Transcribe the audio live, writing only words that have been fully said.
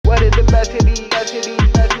varsity?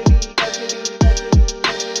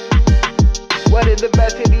 What is the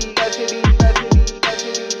varsity?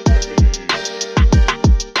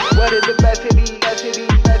 What is the varsity?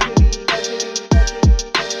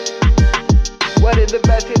 What is the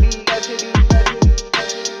varsity?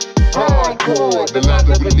 Hardcore, the land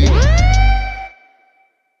of belief.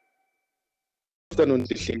 Good afternoon,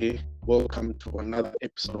 Lihle. Welcome to another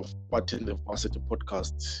episode of What in the Varsity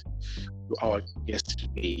podcast. To our guest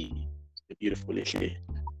today, the beautiful Lihle.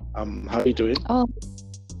 How are you doing? Oh,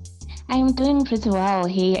 I'm doing pretty well.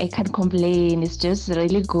 Hey, I can't complain. It's just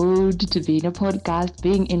really good to be in a podcast,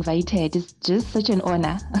 being invited. It's just such an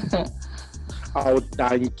honor. Oh,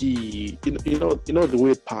 thank you. You know the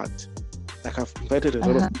weird part. Like I've invited a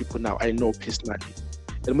lot of people now I know personally,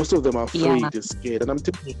 and most of them are afraid and scared. And I'm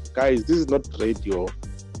telling you, guys, this is not radio.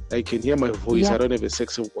 I can hear my voice. I don't have a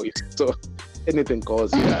sexy voice, so anything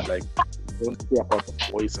goes. Yeah, like don't care about the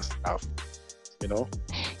voice and stuff. You know.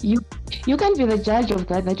 You can't be the judge of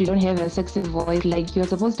that you don't have a sexy voice. Like you're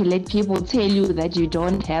supposed to let people tell you that you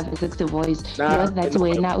don't have a sexy voice. That's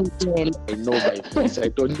way now. I know my voice. I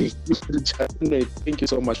don't need you to judge me. Thank you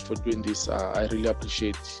so much for doing this. I really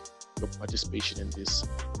appreciate your participation in this.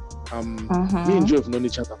 Me and you have known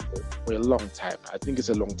each other for a long time. I think it's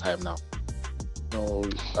a long time now. No,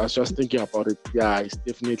 I was just thinking about it. Yeah, it's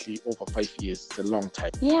definitely over 5 years. It's a long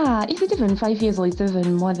time. Yeah, is it even 5 years or it's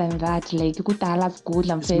even more than that? Like, I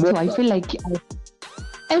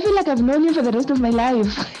feel like I've known you for the rest of my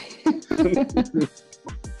life.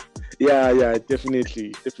 Yeah,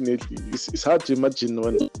 definitely. It's hard to imagine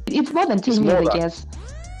when it's more than 10 years, I guess.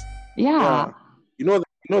 Yeah. You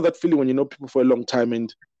know that feeling when you know people for a long time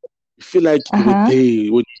and you feel like you were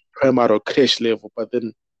there when you climb out or crash level, but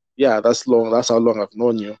then that's long. That's how long I've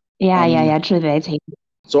known you. Yeah, true that.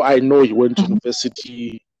 So I know you went to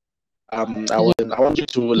university. I want you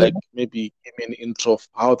to maybe give me an intro of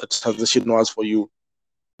how the transition was for you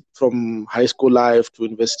from high school life to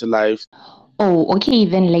university life. Oh, okay.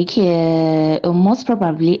 Then, most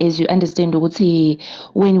probably, as you understand,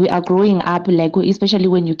 when we are growing up, especially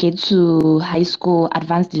when you get to high school,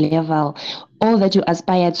 advanced level, all that you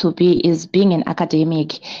aspire to be is being an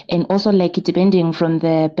academic, and also depending from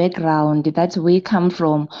the background that we come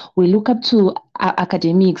from, we look up to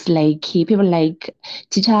academics, people like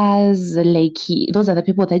teachers, those are the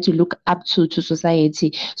people that you look up to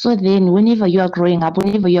society. So then, whenever you are growing up,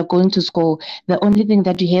 whenever you are going to school, the only thing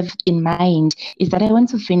that you have in mind is that I want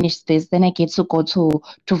to finish this, then I get to go to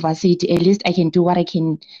varsity. At least I can do what I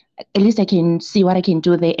can. At least I can see what I can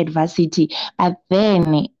do there at varsity. But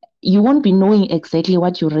then you won't be knowing exactly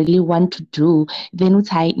what you really want to do. Then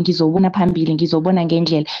ngizobona phambili, ngizobona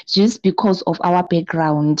ngendlela, just because of our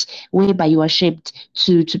background, whereby you are shaped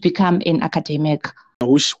to become an academic.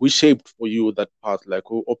 Who shaped for you that path?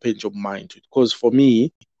 Who opened your mind to it? Because for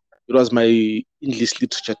me, it was my English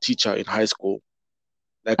literature teacher in high school.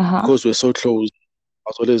 Because we're so close, I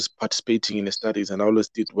was always participating in the studies and I always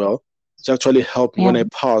did well. She actually helped me when I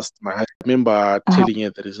passed I remember telling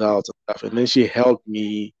her the results and stuff, and then she helped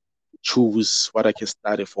me choose what I can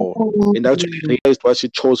study for. And I actually realized what she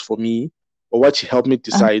chose for me, or what she helped me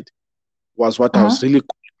decide was what I was really good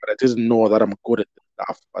at, but I didn't know that I'm good at this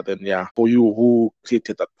stuff. But then for you, who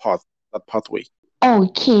created that pathway?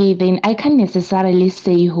 Okay, then I can't necessarily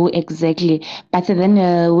say who exactly, but then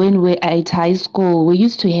when we were at high school, we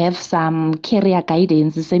used to have some career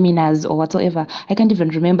guidance seminars or whatsoever. I can't even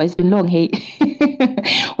remember. It's been long, hey.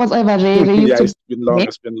 Whatever they used to. It's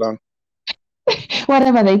been long.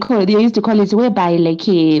 Whatever they used to call it, whereby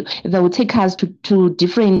they will take us to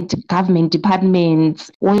different government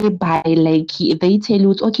departments, whereby they tell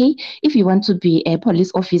you, okay, if you want to be a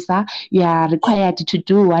police officer, you are required to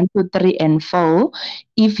do 1, 2, 3, and 4.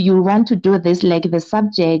 If you want to do this, the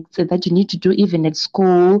subjects that you need to do even at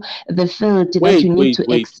school, the field that you need to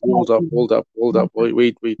excel. Hold up.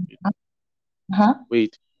 Wait.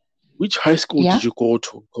 Wait. Which high school did you go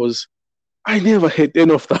to? Because I never had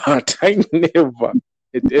any of that. I never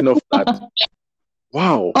had any of that.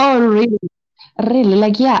 Wow. Oh, really? Really?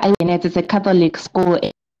 It's a Catholic school.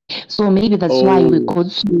 So maybe that's why we got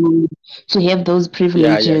to have those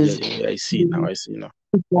privileges. Yeah. I see now.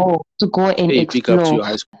 To go and explore. Pick up to your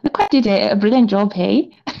high school. They quite did a brilliant job, hey?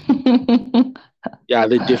 Yeah,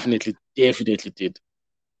 they definitely did.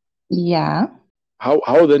 Yeah.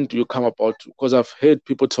 How then do you come about? Because I've heard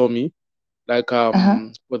people tell me,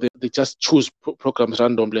 they just choose programs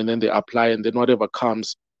randomly and then they apply, and then whatever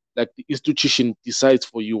comes, the institution decides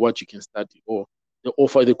for you what you can study, or they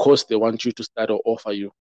offer the course they want you to study or offer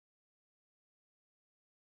you.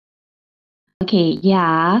 Okay,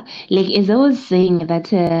 yeah. Like as I was saying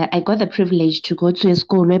that I got the privilege to go to a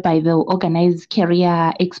school whereby they'll organize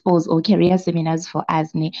career expos or career seminars for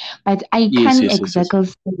us, ne? But Yes, yes, yes, yes.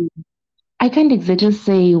 I can't exactly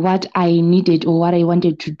say what I needed or what I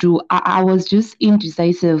wanted to do. I was just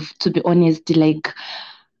indecisive, to be honest. Like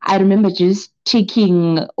I remember just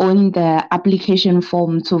checking on the application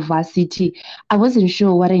form to varsity. I wasn't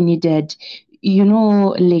sure what I needed.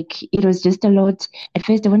 Like it was just a lot. At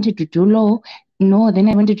first, I wanted to do law. No, then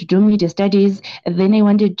I wanted to do media studies. Then I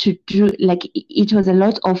wanted to do, like, it was a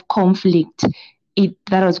lot of conflict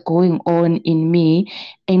that was going on in me.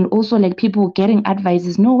 And also, like, people getting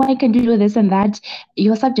advices, no, why can't you do this and that?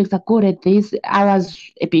 Your subjects are good at this. I was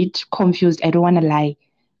a bit confused. I don't want to lie.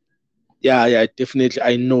 Yeah, yeah, definitely.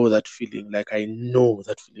 I know that feeling. Like I know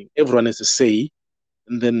that feeling. Everyone has a say,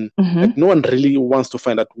 and then like Mm-hmm. no one really wants to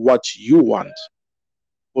find out what you want.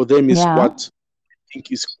 For them is Yeah. what I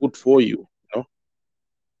think is good for you. You know?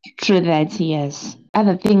 True that, yes.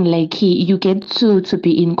 Other thing, like you get to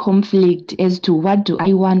be in conflict as to what do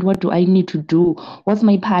I want, what do I need to do, what's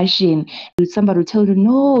my passion. Somebody will tell you,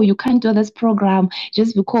 no, you can't do this program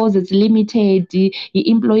just because it's limited,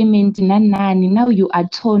 employment, none. Now you are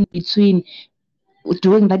torn between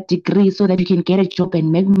doing that degree so that you can get a job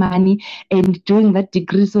and make money, and doing that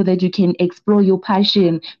degree so that you can explore your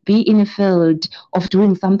passion, be in a field of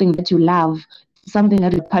doing something that you love, something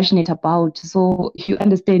that you're passionate about. So you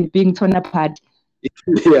understand being torn apart.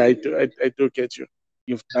 Yeah, I do get you.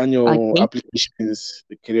 You've done your Okay. applications,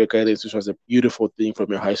 the career guidance, which was a beautiful thing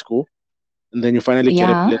from your high school, and then you finally get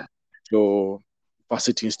a Yeah. place at your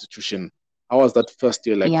varsity institution. How was that first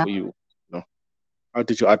year like Yeah. for you? You know, how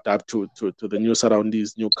did you adapt to the new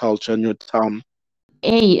surroundings, new culture, new town?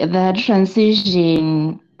 The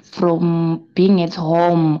transition from being at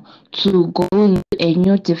home to going to a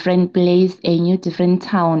new different place, a new different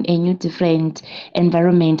town, a new different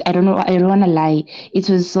environment. I don't know, I don't wanna lie. It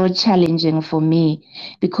was so challenging for me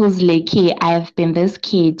because like hey, I've been this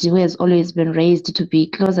kid who has always been raised to be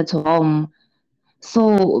closer to home.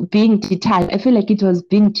 So being detached, I feel like it was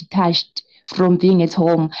being detached from being at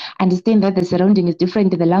home. Understand that the surrounding is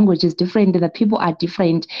different, the language is different, the people are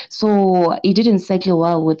different. So it didn't settle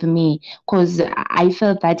well with me because I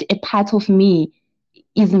felt that a part of me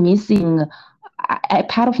is missing. A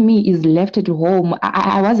part of me is left at home.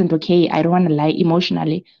 I wasn't okay. I don't want to lie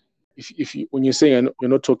emotionally. If you, when you say you're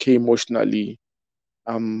not okay emotionally,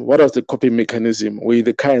 what was the coping mechanism? Were you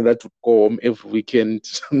the kind that would go home every weekend,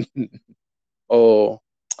 or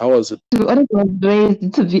how was it? To be honest, I was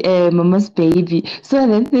raised to be a mama's baby. So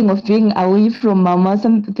the thing of being away from mama,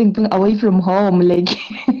 something being away from home, like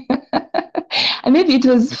and maybe it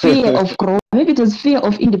was fear of growth, maybe it was fear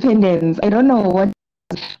of independence. I don't know what,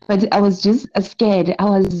 but I was just scared. I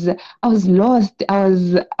was lost. I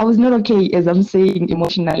was not okay, as I'm saying,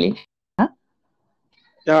 emotionally. Huh?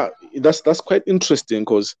 Yeah, that's quite interesting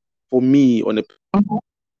because for me, on a Mhm.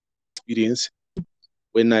 experience,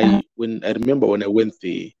 when Uh-huh. I remember when I went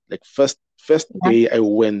there, like first day I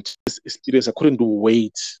went, this experience I couldn't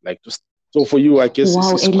wait. Like just so for you, I guess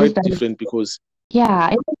Wow, it's at least quite that. different because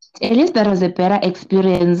Yeah, at least that was a better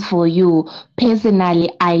experience for you.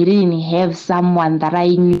 Personally, I didn't have someone that I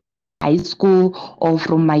knew in high school or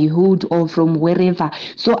from my hood or from wherever.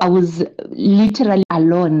 So I was literally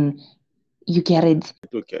alone. You get it?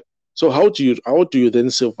 okay. So how do you then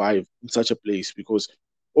survive in such a place? Because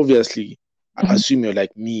obviously, I Mhm, assume you're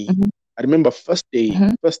like me. mhm, I remember first day,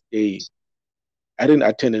 I didn't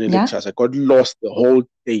attend any yeah. lectures. I got lost the whole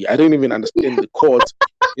day. I didn't even understand the chords.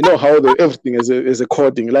 You know how everything is a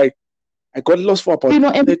coding. Like I got lost for about You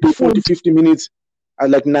know, 30, everything 40, was, 50 minutes. I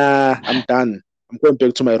was like, nah, I'm done. I'm going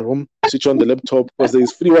back to my room, switch on the laptop because there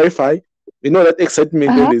is free Wi-Fi. You know that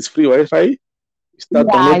excitement when uh-huh. there's free Wi-Fi? You start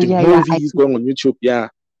Yeah, downloading yeah, yeah. movies, going on YouTube. Yeah.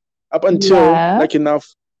 Up until, Yeah. like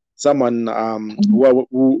enough, someone Mhm.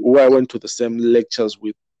 who I went to the same lectures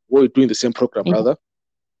with, who were doing the same program Yeah. rather,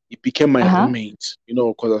 he became my Uh-huh. roommate,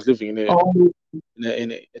 because I was living in a Oh.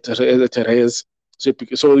 at a terrace.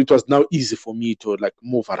 So it was now easy for me to like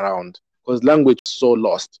move around because language is so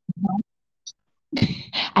lost.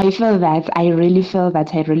 I feel that. I really feel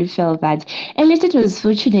that. I really feel that. At least it was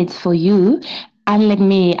fortunate for you. Unlike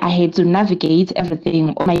me, I had to navigate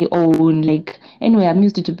everything on my own. Like, anyway, I'm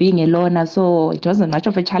used to being a loner, so it wasn't much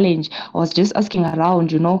of a challenge. I was just asking around,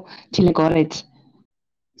 till I got it.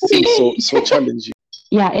 It seems so challenging.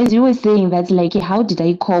 Yeah, as you were saying that, like, how did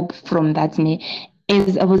I cope from that?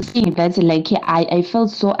 As I was saying that, like, I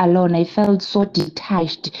felt so alone. I felt so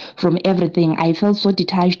detached from everything. I felt so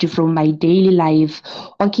detached from my daily life.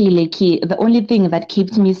 Okay, like, the only thing that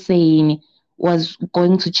kept me sane was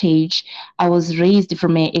going to church. I was raised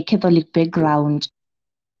from a Catholic background.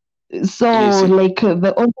 So Yes. like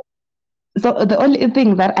the only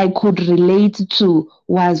thing that I could relate to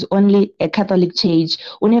was only a Catholic church.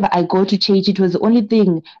 Whenever I go to church, it was the only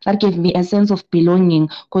thing that gave me a sense of belonging,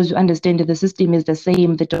 because you understand that the system is the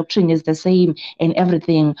same, the doctrine is the same, and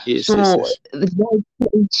everything. Yes, So yes.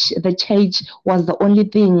 the church was the only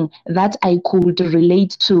thing that I could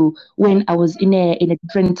relate to when I was in a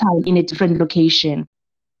different town, in a different location.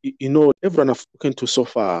 You know, everyone I've spoken to so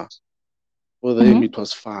far, for them it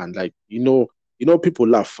was fun. Like, people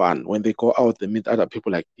love fun. When they go out, they meet other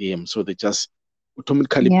people like them. So they just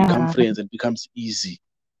automatically become Yeah, friends and becomes easy.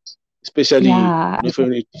 Especially, yeah, if you're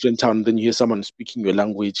in a different town, then you hear someone speaking your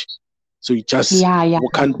language. So you just yeah.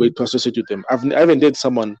 can't wait to associate with them. I haven't dated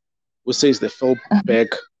someone who says they fell back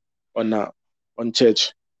on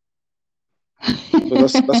church. So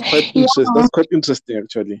that's quite Yeah. interesting. That's quite interesting,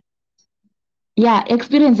 actually. Yeah,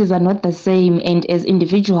 experiences are not the same, and as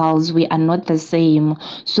individuals, we are not the same.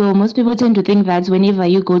 So most people tend to think that whenever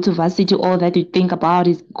you go to varsity, all that you think about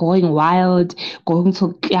is going wild, going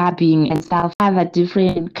to clubbing and stuff. Other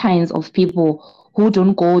different kinds of people who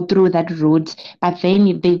don't go through that route, but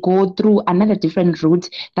then they go through another different route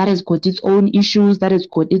that has got its own issues, that has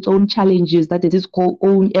got its own challenges, that has its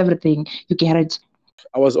own everything. You get it?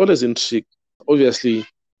 I was always intrigued. Obviously,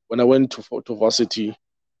 when I went to varsity,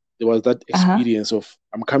 there was that Uh-huh. experience of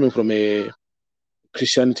I'm coming from a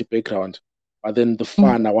Christianity background, but then the Mm-hmm.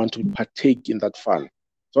 fun, I want to partake in that fun.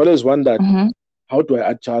 So I always wondered, Mm-hmm. how do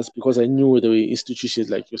I adjust? Because I knew there were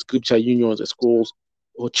institutions like your scripture unions, the schools,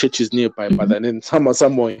 or churches nearby, but then in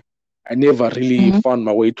somewhere, I never really Mm-hmm. found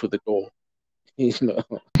my way to the door.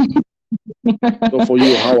 So for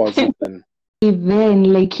you, how was it then?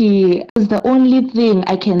 Even like he was the only thing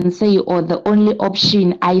I can say, or the only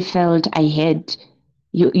option I felt I had.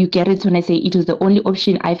 You get it when I say it was the only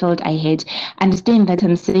option I felt I had. Understand that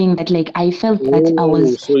I'm saying that like I felt that Oh,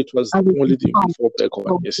 so it was I was only the part fallback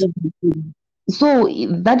on, of yes. everything. So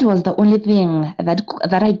that was the only thing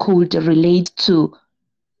that I could relate to.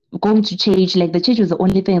 Going to church, like the church was the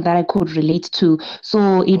only thing that I could relate to.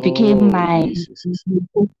 So it became Oh, yes, yes,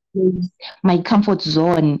 yes. my comfort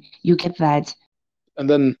zone. You get that? And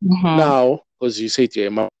then Mm-hmm. now, because you said to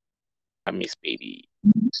your mom, I miss baby.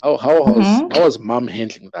 How was mom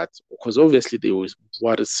handling that? Because obviously they was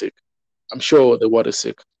water sick. I'm sure the water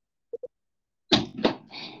sick.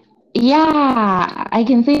 Yeah, I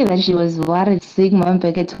can say that she was worried seeing mom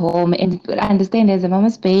back at home. And I understand as a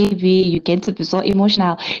mama's baby, you get to be so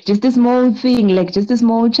emotional. Just a small thing, like just a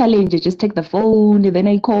small challenge, you just take the phone, and then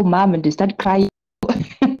I call mom and they start crying.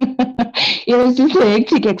 It was just a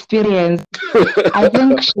hectic experience. I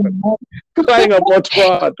think she Crying about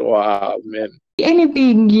what? Wow, man.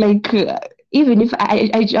 anything like even if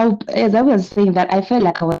as I was saying that I felt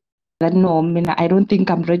like I was that no, I mean I don't think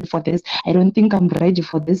I'm ready for this. I don't think I'm ready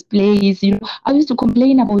for this place. I used to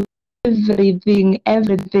complain about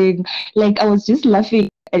everything. Like I was just laughing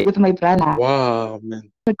with my brother. Wow,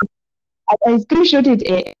 man. I screenshotted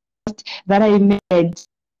it that I made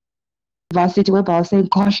varsity where I was saying,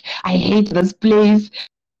 "Gosh, I hate this place."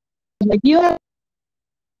 Like you're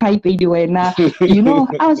right, baby, when I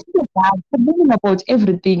was so bad, complaining about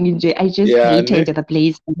everything. I just Yeah, hated the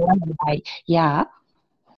place. Yeah.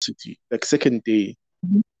 like second day,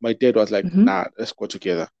 my dad was like, Mm-hmm. nah, let's go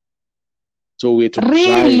together. So we had to drive,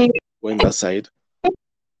 Really? go in that side.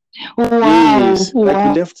 Wow. Yes, like we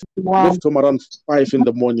Wow. left Wow. home around 5 in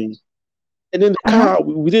the morning. And in the Uh-huh. car,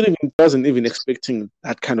 we didn't even wasn't even expecting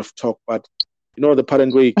that kind of talk. But the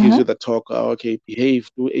parent way gives Uh-huh. you the talk, okay, behave,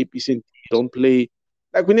 do ABC, don't play.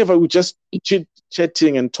 Like whenever we just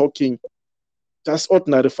chatting and talking, just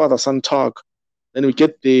ordinary father-son talk. Then we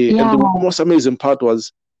get there. And Yeah. the most amazing part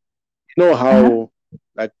was, Uh-huh. how,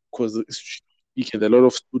 like, because speaking a lot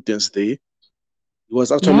of students there, it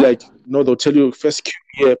was actually Yeah. like, they'll tell you first queue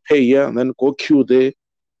here, pay here, and then go queue there.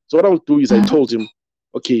 So what I would do is I Uh-huh. told him,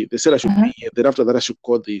 okay, they said I should Uh-huh. pay here. Then after that, I should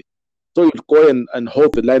go there. So he'd go and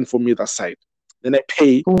hold the line for me that side. Then I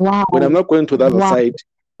pay. When I'm Wow. not going to the other Wow. side,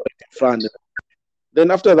 right in front.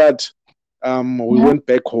 Then after that, we Uh-huh. went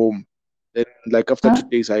back home. Then, like after Uh-huh. 2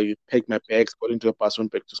 days, I packed my bags, got into the bus,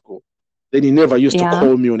 went back to school. Then he never used to Yeah.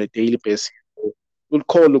 call me on a daily basis. We'll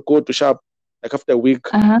call, go to shop, like after a week.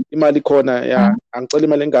 Uh-huh. Imali corner, yeah, Uncle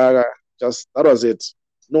Imali Ngaga. Just that was it.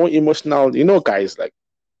 No emotional, guys. Like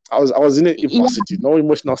I was in a Yeah. varsity, no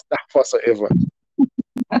emotional stuff whatsoever.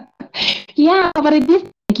 Yeah, but at least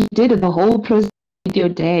like you did the whole process with your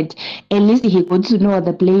dad. At least he got to know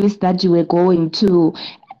the place that you were going to.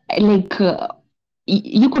 Like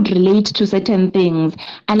you could relate to certain things.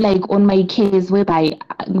 Unlike on my case whereby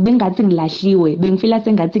bengathi ngilahliwe, bengifila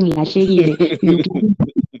sengathi ngilahlekile.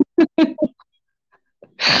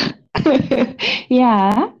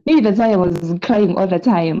 Yeah, maybe that's why I was crying all the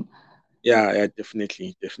time. Yeah,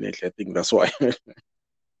 definitely. I think that's why.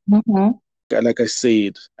 Mm-hmm. Like I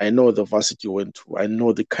said, I know the varsity you went to. I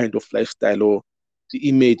know the kind of lifestyle or the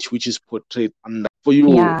image which is portrayed under. For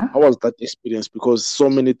you, Yeah. how was that experience? Because so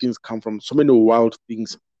many things come from, so many wild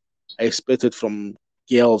things I expected from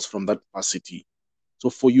girls from that varsity. So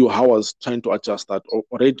for you, how was trying to adjust that?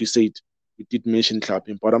 Already you said you did mention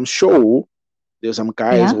clapping, but I'm sure there's some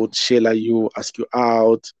guys who would share like you, ask you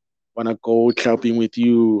out, wanna go clubbing with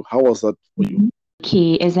you. How was that for you?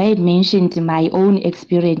 Okay, as I had mentioned, my own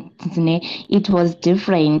experience, it was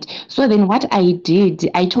different. So then what I did,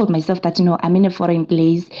 I told myself that, I'm in a foreign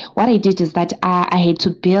place. What I did is that I had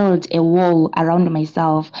to build a wall around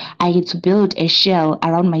myself. I had to build a shell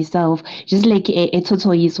around myself, just like a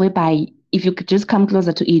tortoise, whereby if you could just come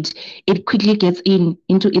closer to it, it quickly gets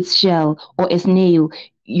into its shell, or a snail.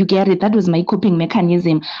 You get it? That was my coping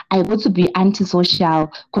mechanism. I got to be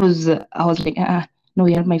antisocial because I was like, no,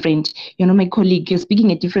 you're not my friend. You're not my colleague. You're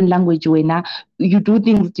speaking a different language. You do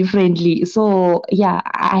things differently. So yeah,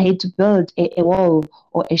 I had to build a wall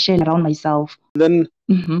or a shell around myself. Then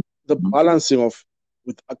the balancing of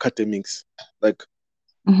with academics, like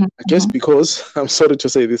I guess because I'm sorry to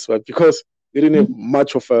say this, but because you didn't have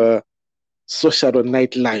much of a social or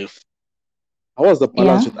nightlife. How was the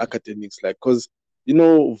balance with academics? Like, because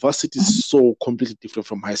varsity is so completely different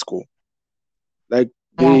from high school. Like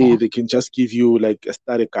they can just give you like a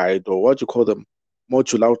study guide or what you call them,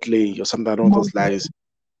 module outlay or something along those lines.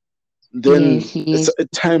 Then Yes.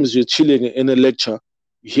 at times you're chilling in a lecture,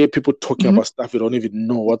 you hear people talking about stuff you don't even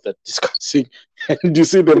know what they're discussing, and you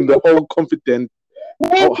see them, they're all confident.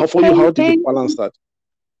 How for you? How did you balance that?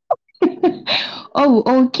 Oh,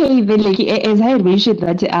 okay. Then, like as I had mentioned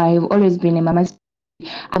that I've always been a mama's.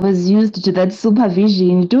 I was used to that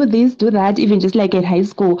supervision, do this, do that, even just like at high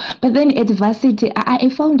school. But then at varsity, I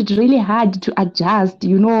found it really hard to adjust,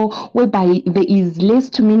 whereby there is less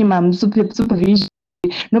to minimum supervision.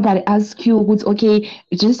 Nobody asks you, what's okay,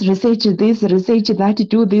 just research this, research that,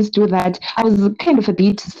 do this, do that. I was kind of a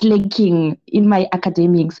bit slacking in my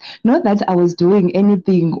academics. Not that I was doing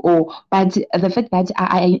anything, but the fact that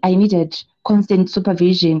I needed constant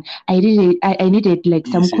supervision. I needed like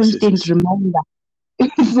some constant reminder.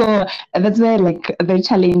 So that's where like the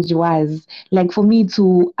challenge was. Like for me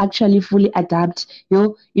to actually fully adapt,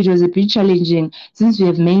 it was a bit challenging since we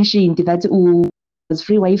have mentioned that was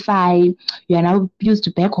free Wi-Fi. You are now used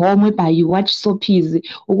to back home whereby you watch soapies.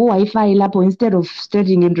 Wi-Fi lapho instead of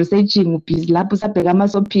studying and researching piece lapho sabheka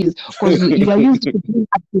ama-soapies because you are used to being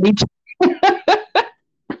updated.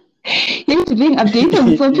 You're used to being updated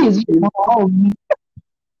on soapies from home.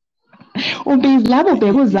 Lapho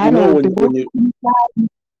ubheka uzalo,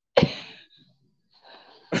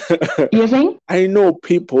 you're saying? I know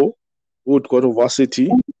people who would go to varsity.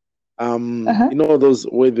 Those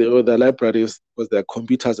where the libraries, because there are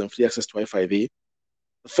computers and free access to Wi-Fi there.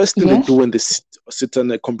 The first thing they do when they sit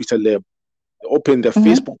on a computer lab, they open their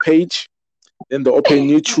Facebook page, then they open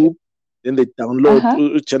YouTube, then they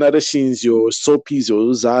download generations, your soapies,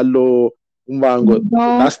 your Zalo, Umbango.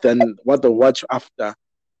 That's then what they watch after.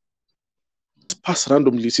 Just pass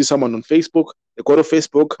randomly, see someone on Facebook, they go to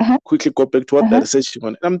Facebook, quickly go back to what they're researching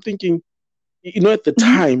on. And I'm thinking, at the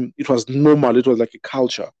time, it was normal, it was like a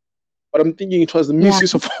culture. But I'm thinking it was the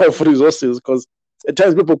misuse of resources because at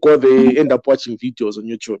times people go, they end up watching videos on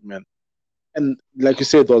YouTube, man. And like you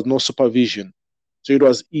said, there was no supervision. So it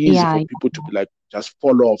was easy for people to be like, just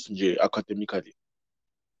fall off academically.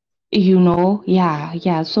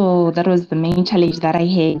 So that was the main challenge that I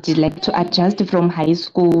had, like to adjust from high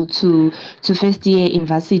school to first year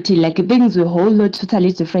university. Like things were a whole lot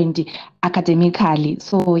totally different academically.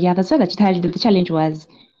 So that's what the challenge was,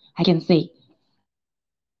 I can say.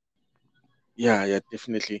 Yeah,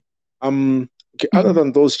 definitely. Okay, other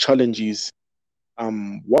than those challenges,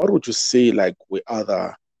 what would you say like were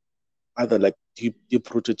other like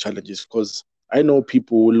deep-rooted challenges? Because I know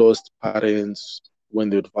people who lost parents when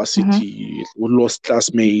they were at varsity, who lost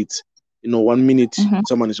classmates. 1 minute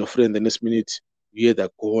someone is your friend, the next minute you hear they're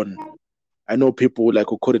gone. I know people like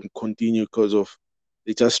who couldn't continue because of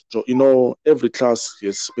they just every class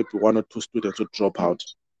has maybe 1 or 2 students who drop out.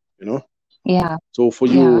 Yeah. So for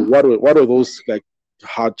you, what are those like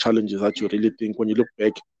hard challenges that you really think when you look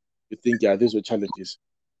back, you think these were challenges?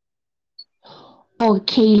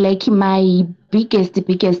 Okay, like my biggest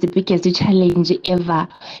challenge ever.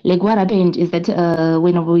 Like what happened is that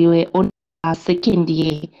when we were on our second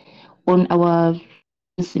year, on our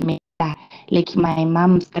semester, like my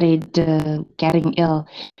mom started getting ill.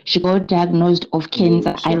 She got diagnosed of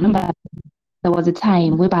cancer. I remember there was a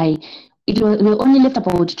time whereby we only left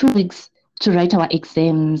about 2 weeks to write our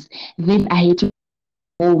exams. Then I had to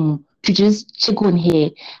go home to just check on her.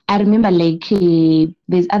 I remember like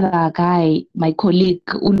there's other guy, my colleague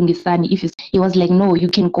Ulungisani, if he was like, no, you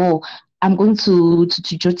can go. I'm going to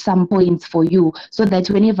jot some points for you so that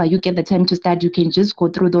whenever you get the time to start, you can just go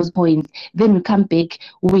through those points. Then we come back,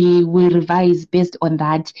 we revise based on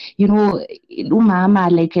that. You know,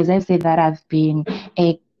 umama, like as I said, that I've been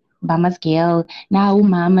a mama's girl. Now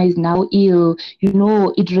mama is now ill. You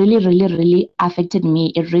know, it really affected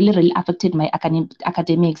me. It really affected my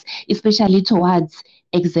academics, especially towards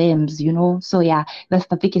exams, you know. So yeah, that's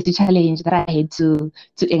the biggest challenge that I had to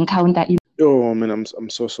encounter. Oh man, I'm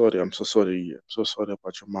so sorry. I'm so sorry. I'm so sorry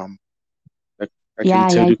about your mom. Like I can Yeah,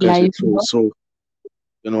 tell you guys yeah, were close. So,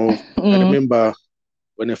 I remember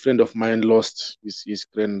when a friend of mine lost his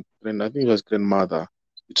I think it was grandmother.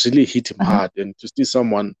 It really hit him hard, and to see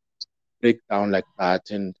someone break down like that,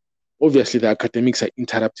 and obviously the academics are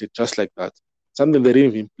interrupted just like that. Something they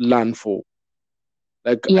didn't even plan for.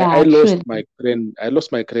 Like I yeah, lost true. I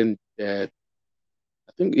lost my granddad.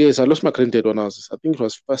 I think yes, I lost my granddad when I think it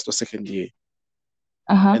was first or second year.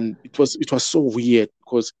 And it was so weird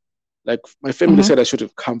because like my family said I should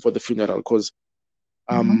have come for the funeral because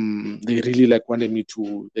they really like wanted me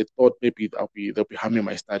to. They thought maybe they'll be harming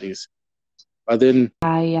my studies, but then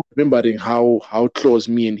Yeah. remembering how close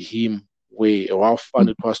me and him were, or how fun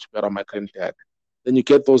it was to be around my granddad, then you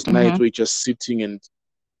get those nights where you're just sitting and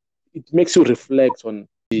it makes you reflect on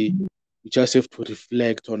the. You just have to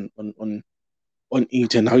reflect on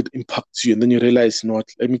it and how it impacts you, and then you realize, you know what?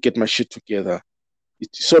 Let me get my shit together.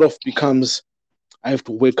 It sort of becomes I have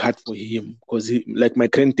to work hard for him because like my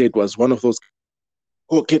granddad was one of those.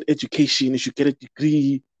 Oh, get education. You should get a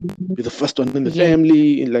degree. Be the first one in the Yeah.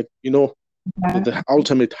 family. And like the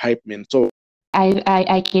ultimate hype man. So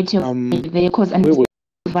I get your point there because we were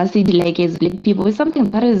university, like as black people, is something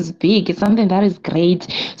that is big. It's something that is great.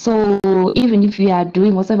 So even if you are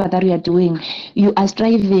doing whatever that you are doing, you are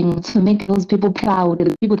striving to make those people proud,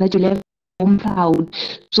 the people that you left home proud.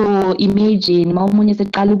 So imagine, mawumunye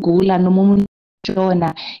seqala ukugula noma umunye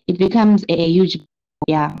utshona, it becomes a huge,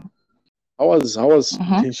 yeah. how was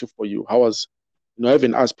internship for you? How was I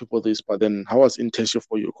haven't asked people this, but then how was internship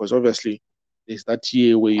for you? Because obviously there's that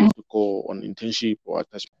year where you have to go on internship or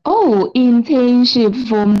attachment. Oh, internship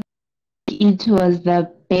for me, it was the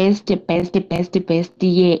best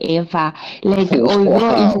year ever. Like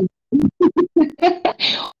although it Wow.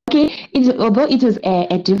 okay, although it was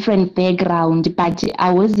a different background, but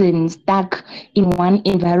I wasn't stuck in one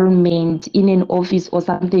environment in an office or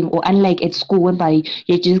something, or unlike at school whereby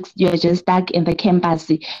you're just stuck in the campus.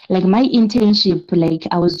 Like my internship, like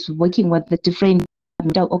I was working with the different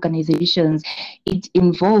organizations. It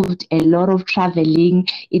involved a lot of traveling.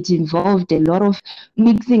 It involved a lot of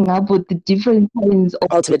mixing up with the different kinds of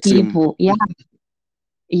Ultimate team. people. Yeah,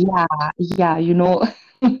 you know.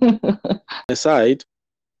 Aside,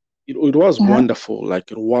 it was wonderful.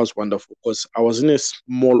 Like it was wonderful because I was in a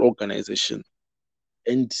small organization.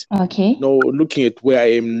 And Okay. looking at where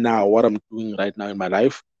I am now, what I'm doing right now in my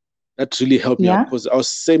life, that really helped me out Yeah. because I was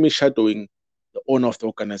semi-shadowing the owner of the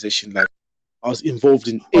organization. Like I was involved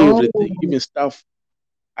in Oh. everything, even stuff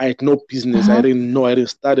I had no business. I didn't know. I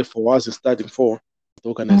didn't study for. What I was studying for the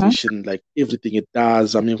organization. Like everything it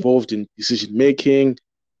does, I'm involved in decision making,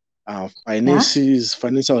 finances,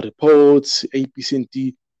 financial reports, ABC and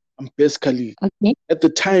D. I'm basically Okay. at the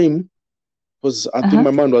time because I think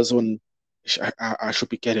my mind was on. I should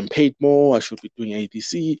be getting paid more. I should be doing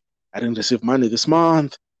ABC. I didn't receive money this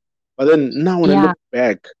month. But then now when I look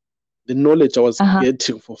back, the knowledge I was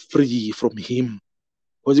getting for free from him,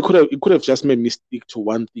 because he could have just made me stick to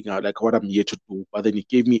one thing, like what I'm here to do. But then he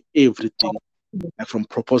gave me everything, like from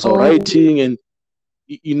proposal writing, and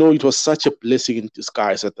it was such a blessing in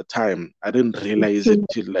disguise at the time. I didn't realize it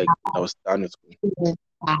till like when I was done with school.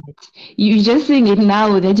 You're just saying it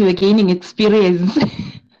now that you're gaining experience.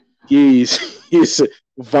 Yes, it's a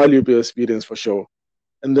valuable experience for sure.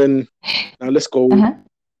 And then now let's go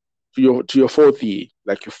to your fourth year.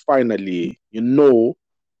 Like you finally,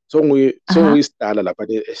 so we start like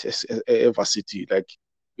a varsity. Like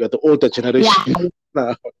you are the older generation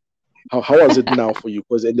now. How was it now for you?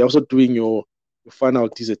 Because and you're also doing your final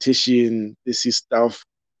dissertation, thesis stuff.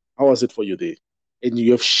 How was it for you there? And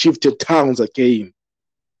you have shifted towns again.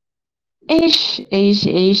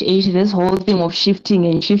 This whole thing of shifting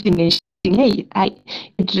and shifting and shifting. Hey,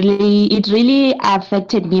 it really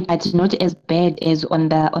affected me, but not as bad as on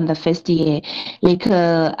the first year. Like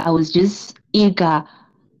I was just eager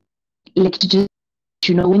like to just,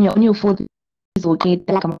 when you're on your fourth, okay,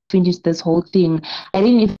 like I'm finished this whole thing. I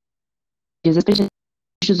didn't even, especially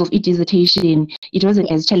issues of e-dissertation, it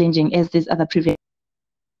wasn't as challenging as this other previous.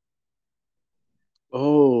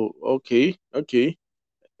 Oh, okay.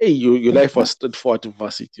 Hey, your life was straightforward in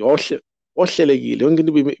varsity. Ohlelekile, yonke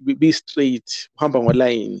into be straight, uhamba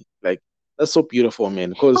ngoline. Like that's so beautiful,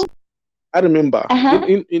 man. Because I remember,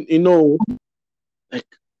 like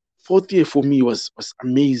fourth year for me was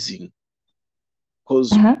amazing.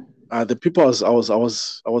 Because the people I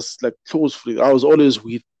was like close with, I was always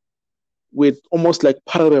with almost like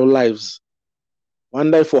parallel lives.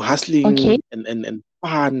 One life for hustling and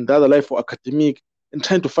fun, the other life for academic, and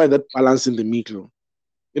trying to find that balance in the middle.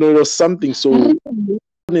 It was something so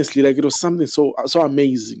honestly, like it was something so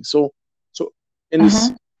amazing. So and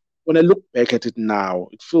it's when I look back at it now,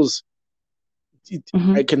 it feels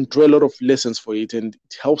I can draw a lot of lessons for it, and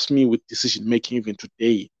it helps me with decision making even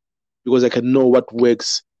today, because I can know what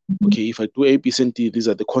works. Okay, if I do A, B, C, and D, these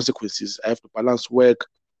are the consequences. I have to balance work,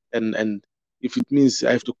 and if it means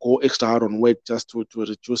I have to go extra hard on work just to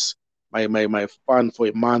reduce my fun for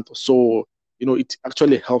a month or so, it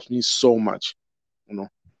actually helps me so much.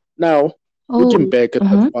 Now, looking back at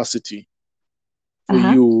adversity, for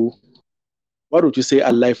you, what would you say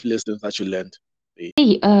are life lessons that you learned?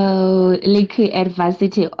 Like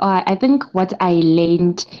adversity, I think what I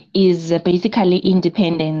learned is basically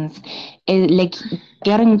independence, like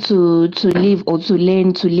getting to live or to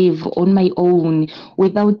learn to live on my own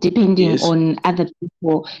without depending on other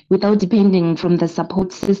people, without depending from the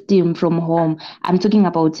support system from home. I'm talking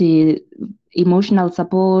about emotional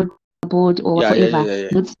support or whatever.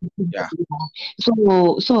 Yeah.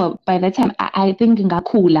 So by the time I think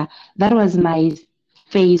ngakula, that was my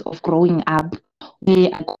phase of growing up, where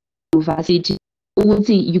I go to university,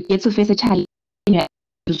 you get to face a challenge and you have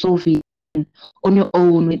to solve it on your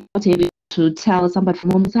own without having to tell somebody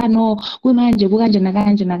from home, no, kumanje, kukanje,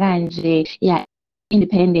 nakanje, nakanje. Yeah,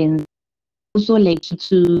 independence. Also, like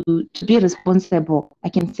to be responsible, I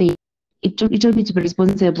can say. It told me to be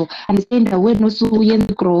responsible. Understand that we're not so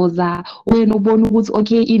groza, we're no born what's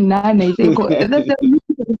okay in none. I say, that's the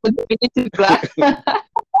responsibility.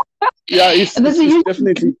 Yeah, it's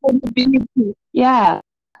definitely. Yeah.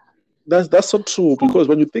 That's so true, because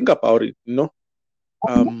when you think about it,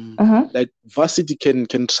 like varsity can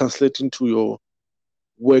translate into your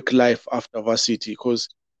work life after varsity, because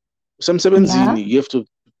some 17 you have to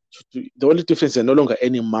the only difference, you're no longer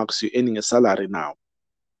earning marks, you're earning a salary now.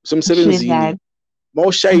 Some 17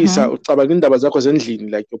 mawushayisa ucabanga indaba zakho zendlini,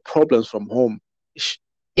 like your problems from home.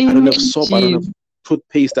 I don't have soap, I don't have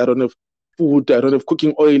toothpaste, I don't have food, I don't have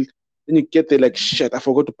cooking oil. Then you get there like, shit, I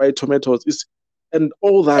forgot to buy tomatoes. And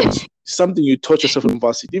all that, something you taught yourself in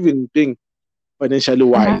varsity, even being financially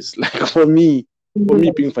wise. Like for me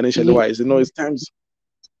being financially wise, it's times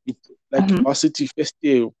like varsity first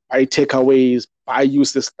year, buy takeaways, buy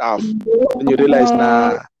useless stuff. Then you realize,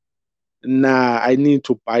 nah, I need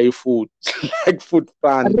to buy food, like food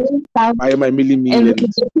fund, buy my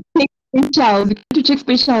millions. Specials. You to check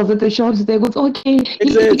specials at the shops. They go, okay.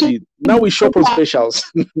 Exactly. Now we shop on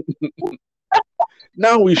specials.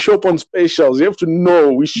 Now we shop on specials. You have to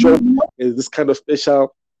know we shop this kind of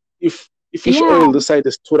special. If fish oil, the side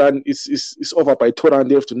is 2 rand, is over by 2 rand.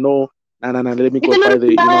 You have to know. Nah, let me go buy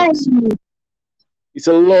the. It's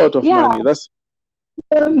a lot of money. That's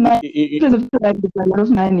a lot of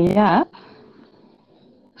money. Yeah.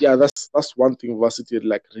 Yeah, that's one thing varsity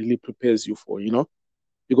like really prepares you for,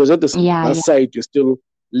 because at that side you're still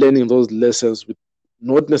learning those lessons with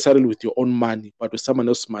not necessarily with your own money, but with someone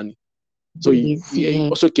else's money. So you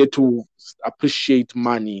also get to appreciate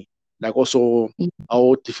money, like also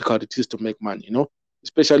how difficult it is to make money,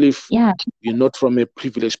 especially if you're not from a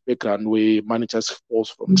privileged background where money just falls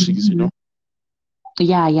from trees,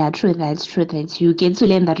 Yeah, true that. You get to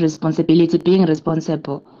learn that responsibility, being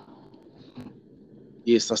responsible.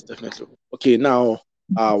 Yes, that's definitely. Okay, now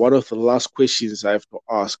one of the last questions I have to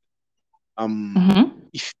ask.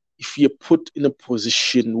 If you're put in a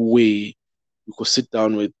position where you could sit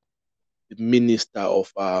down with the Minister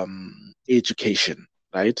of Education,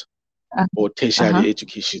 right? Or tertiary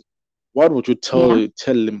education, what would you tell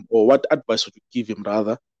him, or what advice would you give him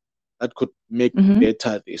rather, that could make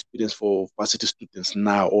better the experience for varsity students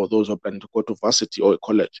now, or those who are planning to go to varsity or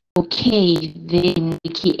college? Okay, then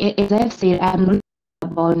as I've said, I'm not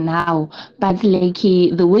about now, but like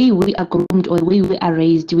the way we are groomed or the way we are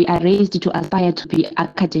raised to aspire to be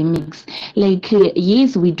academics. Like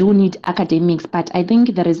yes, we do need academics, but I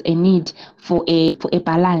think there is a need for a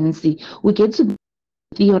balance. We get to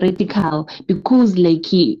theoretical, because like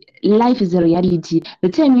life is a reality. The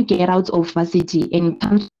time you get out of varsity and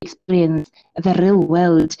come to experience the real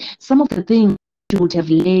world, some of the things you would have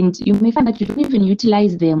learned, you may find that you don't even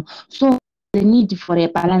utilize them. So the need for a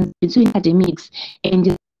balance between academics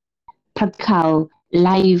and practical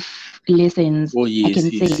life lessons, Oh I yes,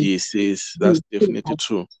 can yes, say. yes, yes. That's definitely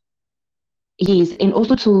true. Yes, and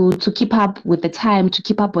also to keep up with the time, to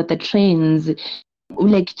keep up with the trends,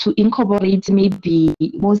 like to incorporate maybe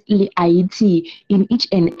mostly IT in each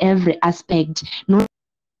and every aspect, not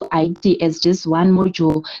IT as just one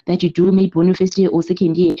module that you do maybe one first year or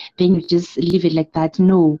second year, then you just leave it like that.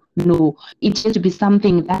 No, no. It has to be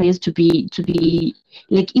something that has to be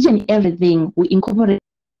like each and everything we incorporate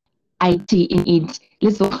IT in it.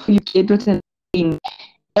 Let's so you get what I'm saying.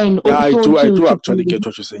 And Yeah, I also do. I do to actually get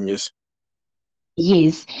what you're saying. Yes.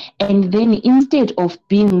 yes, and then instead of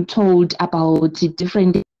being told about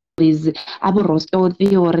different theories, Abo Rostow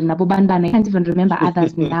theory, Nabo Banban, I can't even remember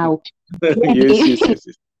others now. Yes, yes, yes,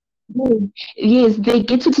 yes. Yes, they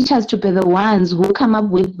get to teach us to be the ones who come up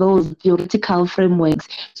with those theoretical frameworks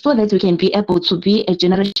so that we can be able to be a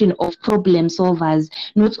generation of problem solvers.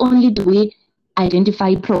 Not only do we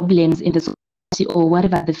identify problems in the society or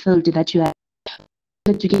whatever the field that you are,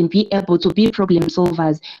 that you can be able to be problem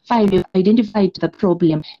solvers. Fine, you've identified the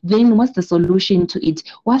problem. Then what's the solution to it?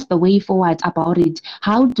 What's the way forward about it?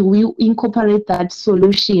 How do we incorporate that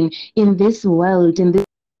solution in this world, in this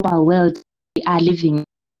global world we are living?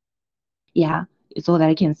 Yeah, it's all that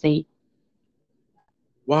I can say.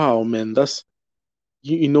 Wow, man, that's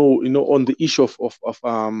on the issue of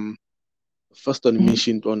first one you Mhm.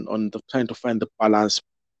 mentioned on the trying to find the balance,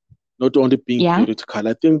 not only being Yeah. theoretical.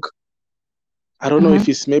 I think I don't know Uh-huh. if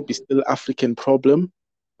it's maybe still African problem,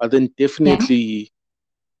 but then Yeah. definitely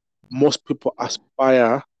most people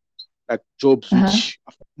aspire like jobs Uh-huh. which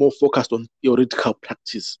are more focused on theoretical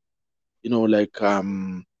practice. Like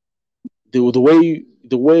the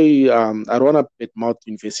way I don't want to badmouth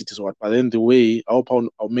universities or what, but then the way I hope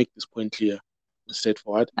I'll make this point clear and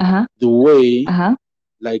straightforward. Uh-huh. The way Uh-huh.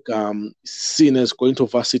 like seen as going to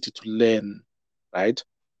varsity to learn, right?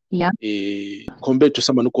 Yeah. Compared to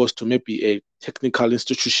someone who goes to maybe a technical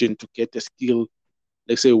institution to get a skill,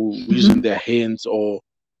 let's say using Mm-hmm. their hands or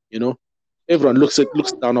you know, everyone looks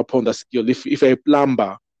down upon the skill. If you're a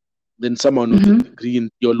plumber, then someone with a Mm-hmm. degree in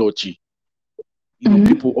theology, Mm-hmm.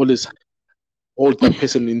 people always hold that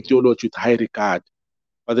person in theology with high regard.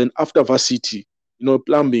 But then after varsity,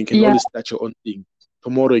 plumbing can Yeah. always start your own thing.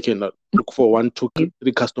 Tomorrow you can look for one, two,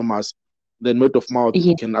 three customers. Then word of mouth,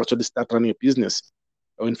 you Yeah. can actually start running a business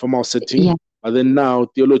or informal setting. Yeah. But then now,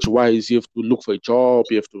 theology-wise, you have to look for a job,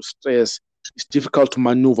 you have to stress. It's difficult to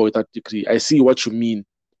maneuver with that degree. I see what you mean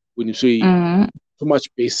when you say Mm-hmm. too much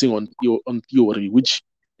basing on theory, which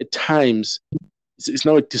at times it's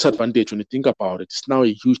now a disadvantage when you think about it. It's now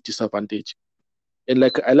a huge disadvantage. And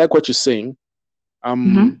like I like what you're saying.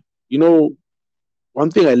 Mm-hmm. You know,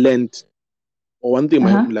 one thing I learned, or one thing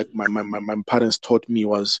Uh-huh. my parents taught me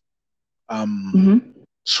was um Mm-hmm.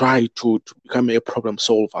 try to become a problem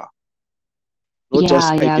solver. Not Yeah,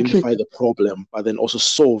 just yeah, true. identify the problem, but then also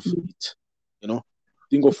solve it. You know,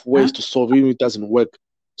 think of Huh? ways to solve it. Even if it doesn't work,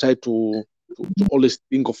 try to always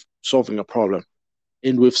think of solving a problem.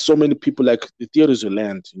 And with so many people, like the theories we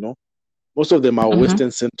learned, most of them are Mm-hmm.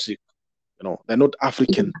 Western centric. They're not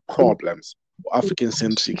African problems or African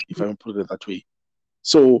centric, if I can put it that way.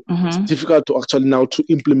 So it's Mm-hmm. difficult to actually now to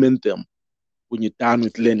implement them when you're done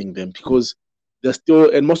with learning them because they're still,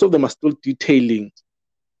 and most of them are still detailing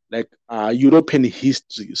like European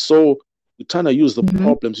history. So you're trying to use the Mm-hmm.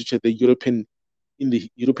 problems which are in the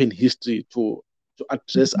European history to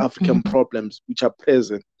address African Mm-hmm. problems which are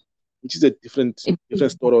present, which is a It, different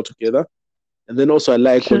story altogether. And then also I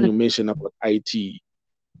like when true. you mention about IT.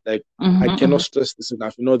 Like I Mm-hmm. cannot Mm-hmm. stress this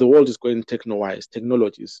enough. The world is going techno-wise.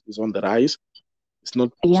 Technology is on the rise. It's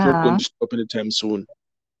not going Yeah. to stop anytime soon.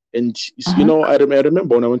 And Uh-huh. I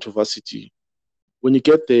remember when I went to varsity, when you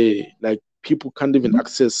get there, like people can't even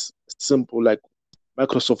access simple like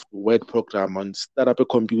Microsoft Word program and start up a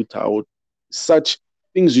computer or such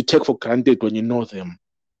things you take for granted when you know them.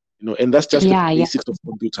 And that's just the Yeah, yeah. basics of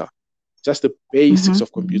computer, just the basics Mm-hmm.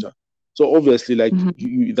 of computer. So obviously, like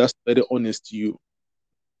Mm-hmm. that's very honest. You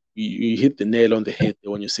hit the nail on the head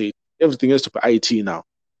when you say everything has to be IT now.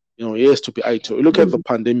 It has to be IT. Look at the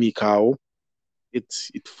pandemic, how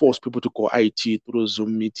it forced people to go IT through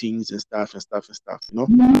Zoom meetings and stuff and stuff and stuff. No,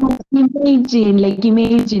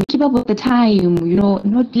 imagine, keep up with the time,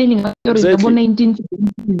 not learning about stories about Exactly.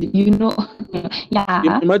 1970s.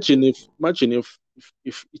 Yeah. Imagine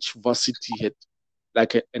if each varsity had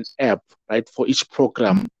like an app, right, for each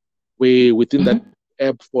program, where within that Mm-hmm.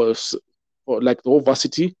 app for like the whole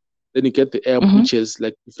varsity. Then you get the app which has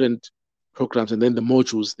like different programs, and then the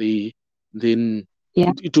modules.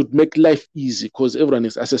 It would make life easy because everyone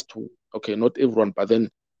has access to, okay, not everyone, but then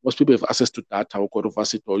most people have access to data or go to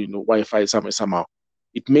varsity or Wi-Fi somehow.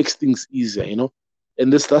 It makes things easier,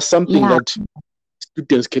 and that's something that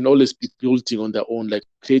students can always be building on their own, like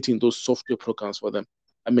creating those software programs for them.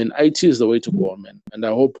 I mean, IT is the way to go, man. And I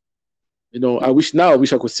hope, I wish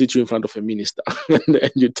I could sit you in front of a minister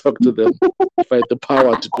and you talk to them. If I had the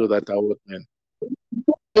power to do that, I would, man.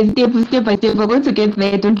 Step by step, we're going to get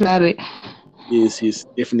there, don't worry. Yes,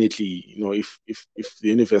 definitely. If the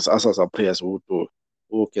universe asks us our prayers, we'll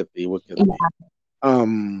get there.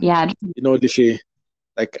 Lihle,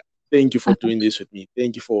 like, thank you for doing this with me.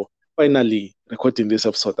 Thank you for finally recording this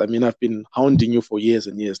episode. I mean, I've been hounding you for years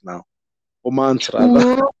and years now, for months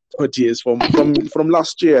rather, not years. From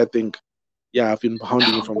last year, I think. Yeah, I've been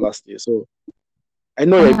hounding you from last year. So I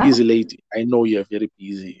know you're a busy lady. I know you're very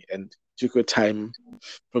busy and took your time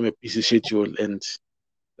from a busy schedule, and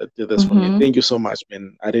that's for me. Thank you so much,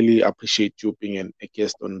 man. I really appreciate you being a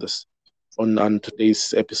guest on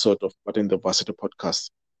today's episode of But in the Varsity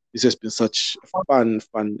podcast. This has been such a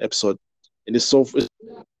fun episode, and it's so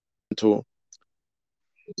to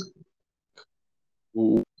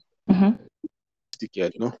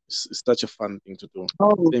it's such a fun thing to do.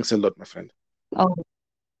 Thanks a lot, my friend.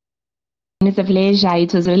 It's a pleasure.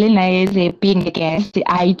 It was really nice being a guest.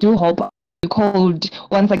 I do hope you called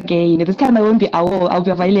once again. This time I won't be. I'll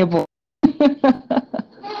be available.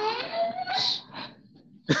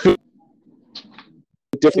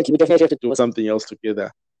 Definitely have to do something else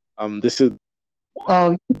together. This is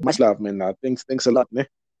much love, man. Thanks a lot, man.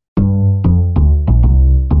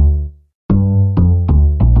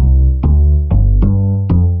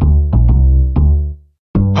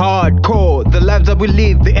 Hardcore, the lives that we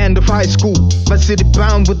live, the end of high school. My city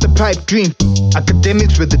bound with the pipe dream.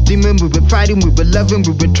 Academics with the demon, we were fighting, we were loving,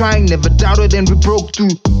 we were trying, never doubted and we broke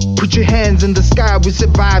through. Put your hands in the sky, we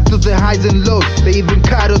survived through the highs and lows. They even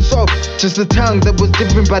cut us off, just the tongue that was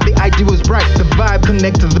different, but the idea was bright. The vibe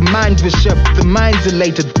connected, the mind was sharp, the mind's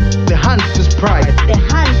elated, the hunt was pride.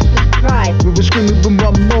 We were screaming, we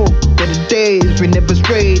want more. Better days, we never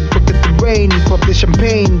strayed. Forget the rain, pop the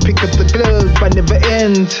champagne, pick up the gloves, but never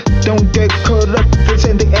ends. Don't get caught up, this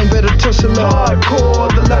ain't the aim, better tussle up. Hardcore,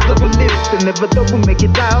 the life that we live. They never thought we'd make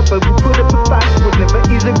it out, but we put up a fight. It was never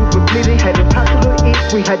easy, we were bleeding, had to hustle to eat.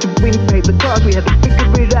 We had to win, pay the cost, we had to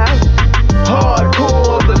figure it out.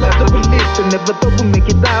 Hardcore, the life that we live. They never thought we'd make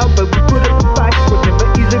it out, but we put up a fight. It was never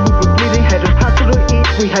easy, we were bleeding, had to hustle to eat.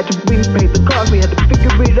 We had to win, pay the cost, we had to figure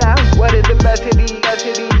it out. What is the varsity?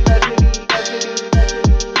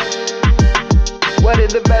 What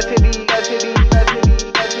is the varsity?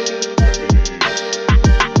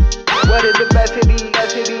 What is the varsity?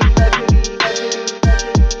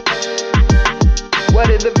 What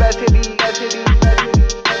is the varsity?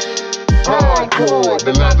 Hardcore,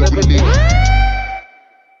 the life that we live.